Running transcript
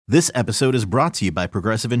This episode is brought to you by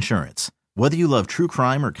Progressive Insurance. Whether you love true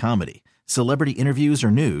crime or comedy, celebrity interviews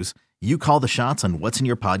or news, you call the shots on what's in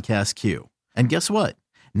your podcast queue. And guess what?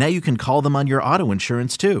 Now you can call them on your auto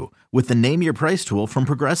insurance too with the Name Your Price tool from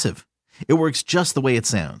Progressive. It works just the way it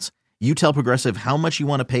sounds. You tell Progressive how much you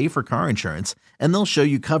want to pay for car insurance, and they'll show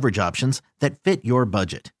you coverage options that fit your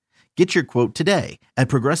budget. Get your quote today at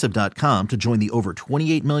Progressive.com to join the over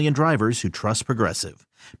 28 million drivers who trust Progressive.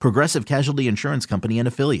 Progressive Casualty Insurance Company and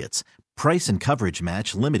Affiliates. Price and coverage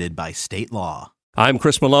match limited by state law. I'm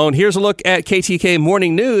Chris Malone. Here's a look at KTK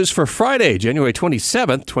Morning News for Friday, January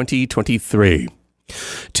 27th, 2023.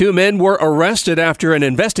 Two men were arrested after an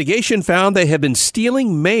investigation found they had been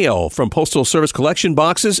stealing mail from Postal Service collection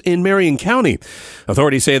boxes in Marion County.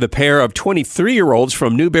 Authorities say the pair of 23-year-olds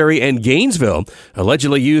from Newberry and Gainesville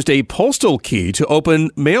allegedly used a postal key to open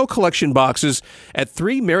mail collection boxes at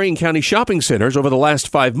 3 Marion County shopping centers over the last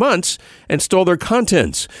 5 months and stole their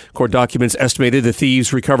contents. Court documents estimated the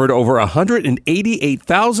thieves recovered over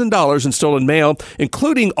 $188,000 in stolen mail,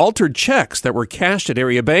 including altered checks that were cashed at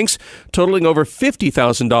area banks, totaling over $50,000.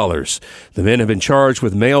 The men have been charged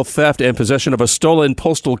with mail theft and possession of a stolen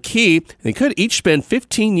postal key. They could each spend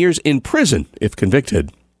 15 years in prison if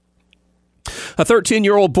convicted. A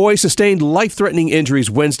 13-year-old boy sustained life-threatening injuries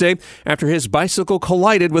Wednesday after his bicycle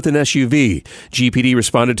collided with an SUV. GPD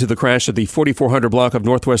responded to the crash at the 4400 block of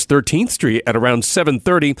Northwest 13th Street at around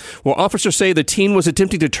 7:30, while officers say the teen was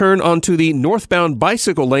attempting to turn onto the northbound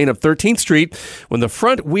bicycle lane of 13th Street when the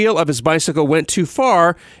front wheel of his bicycle went too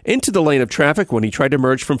far into the lane of traffic when he tried to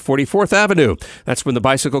merge from 44th Avenue. That's when the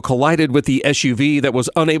bicycle collided with the SUV that was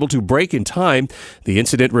unable to brake in time. The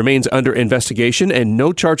incident remains under investigation and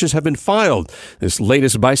no charges have been filed. This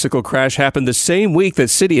latest bicycle crash happened the same week that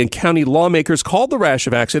city and county lawmakers called the rash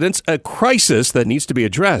of accidents a crisis that needs to be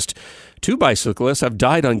addressed. 2 bicyclists have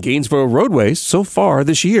died on Gainesville roadways so far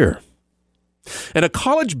this year. And a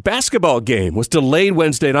college basketball game was delayed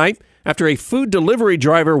Wednesday night after a food delivery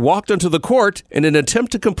driver walked onto the court in an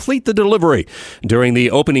attempt to complete the delivery. During the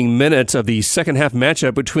opening minutes of the second half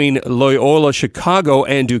matchup between Loyola Chicago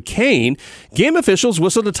and Duquesne, game officials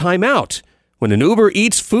whistled a timeout when an Uber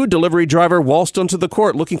Eats food delivery driver waltzed onto the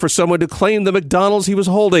court looking for someone to claim the McDonald's he was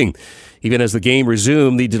holding. Even as the game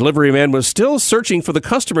resumed, the delivery man was still searching for the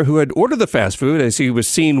customer who had ordered the fast food as he was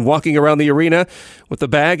seen walking around the arena with a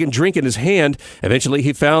bag and drink in his hand. Eventually,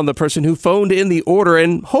 he found the person who phoned in the order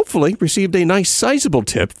and hopefully received a nice sizable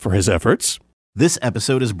tip for his efforts. This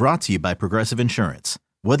episode is brought to you by Progressive Insurance.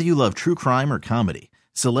 Whether you love true crime or comedy,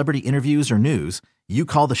 celebrity interviews or news, you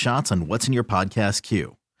call the shots on what's in your podcast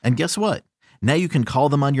queue. And guess what? Now you can call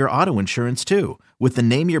them on your auto insurance too with the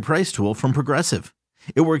Name Your Price tool from Progressive.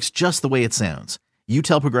 It works just the way it sounds. You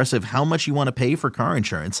tell Progressive how much you want to pay for car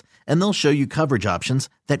insurance, and they'll show you coverage options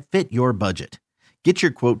that fit your budget. Get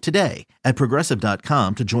your quote today at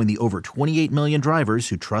Progressive.com to join the over 28 million drivers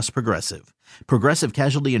who trust Progressive. Progressive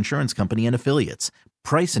Casualty Insurance Company and Affiliates.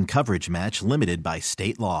 Price and coverage match limited by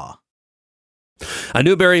state law. A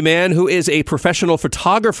Newberry man who is a professional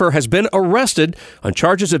photographer has been arrested on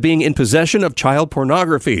charges of being in possession of child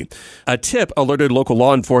pornography. A tip alerted local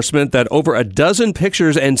law enforcement that over a dozen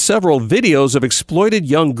pictures and several videos of exploited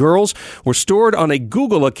young girls were stored on a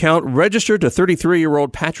Google account registered to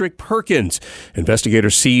 33-year-old Patrick Perkins.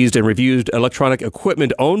 Investigators seized and reviewed electronic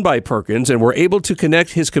equipment owned by Perkins and were able to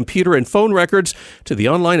connect his computer and phone records to the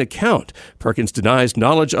online account. Perkins denies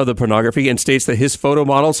knowledge of the pornography and states that his photo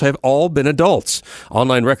models have all been adults.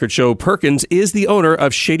 Online records show Perkins is the owner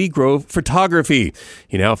of Shady Grove Photography.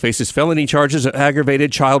 He now faces felony charges of aggravated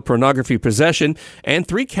child pornography possession and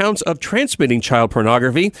 3 counts of transmitting child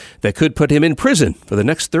pornography that could put him in prison for the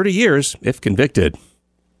next 30 years if convicted.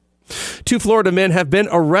 2 Florida men have been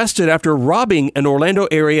arrested after robbing an Orlando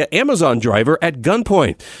area Amazon driver at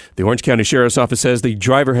gunpoint. The Orange County Sheriff's Office says the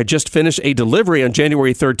driver had just finished a delivery on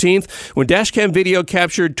January 13th when dashcam video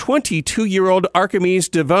captured 22-year-old Archimedes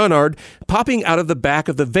Devanard popping out of the back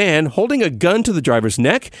of the van, holding a gun to the driver's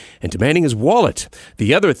neck and demanding his wallet.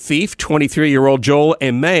 The other thief, 23-year-old Joel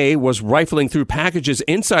May, was rifling through packages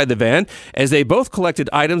inside the van as they both collected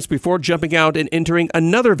items before jumping out and entering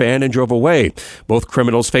another van and drove away. Both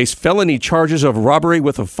criminals face felony charges of robbery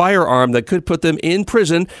with a firearm that could put them in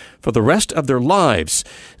prison for the rest of their lives.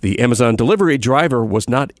 The Amazon delivery driver was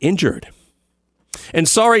not injured. And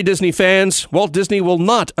sorry, Disney fans, Walt Disney will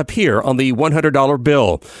not appear on the $100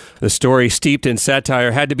 bill. The story, steeped in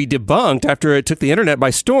satire, had to be debunked after it took the internet by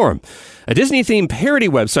storm. A Disney-themed parody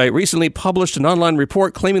website recently published an online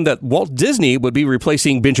report claiming that Walt Disney would be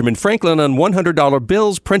replacing Benjamin Franklin on $100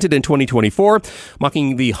 bills printed in 2024,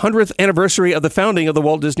 marking the 100th anniversary of the founding of the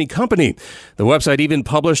Walt Disney Company. The website even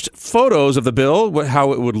published photos of the bill,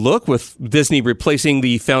 how it would look with Disney replacing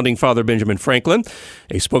the founding father Benjamin Franklin.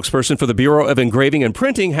 A spokesperson for the Bureau of Engraving and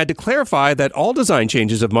Printing had to clarify that all design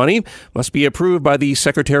changes of money must be approved by the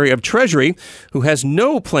Secretary of Treasury, who has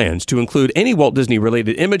no plans to include any Walt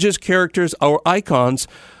Disney-related images, characters, or icons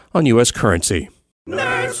on U.S. currency.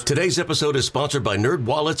 Nerds. Today's episode is sponsored by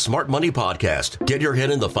NerdWallet's Smart Money Podcast. Get your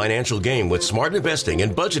head in the financial game with smart investing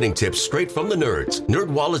and budgeting tips straight from the nerds.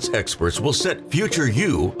 NerdWallet's experts will set future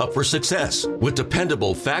you up for success with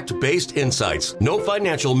dependable, fact-based insights. No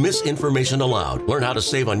financial misinformation allowed. Learn how to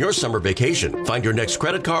save on your summer vacation, find your next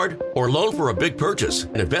credit card, or loan for a big purchase,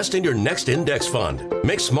 and invest in your next index fund.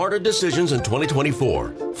 Make smarter decisions in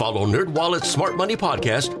 2024. Follow NerdWallet's Smart Money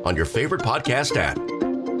Podcast on your favorite podcast app.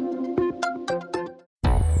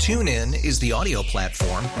 TuneIn is the audio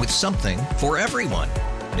platform with something for everyone.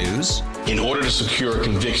 News. In order to secure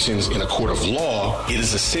convictions in a court of law, it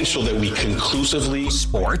is essential that we conclusively.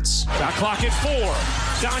 Sports. Got clock at 4.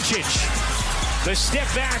 Doncic. The step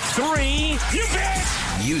back 3. You bet.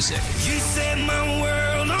 Music. You set my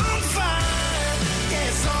world on fire.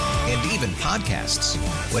 Yes, and even podcasts.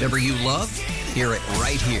 Whatever you love, hear it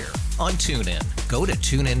right here on TuneIn. Go to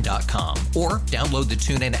TuneIn.com or download the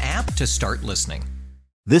TuneIn app to start listening.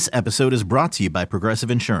 This episode is brought to you by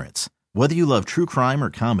Progressive Insurance. Whether you love true crime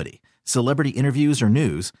or comedy, celebrity interviews or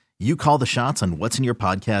news, you call the shots on what's in your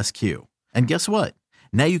podcast queue. And guess what?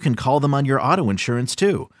 Now you can call them on your auto insurance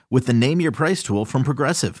too with the Name Your Price tool from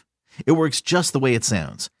Progressive. It works just the way it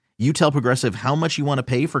sounds. You tell Progressive how much you want to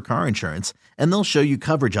pay for car insurance, and they'll show you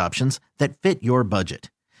coverage options that fit your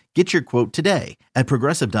budget. Get your quote today at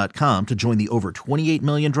Progressive.com to join the over 28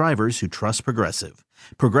 million drivers who trust Progressive.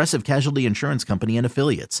 Progressive Casualty Insurance Company and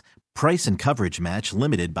Affiliates. Price and coverage match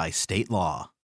limited by state law.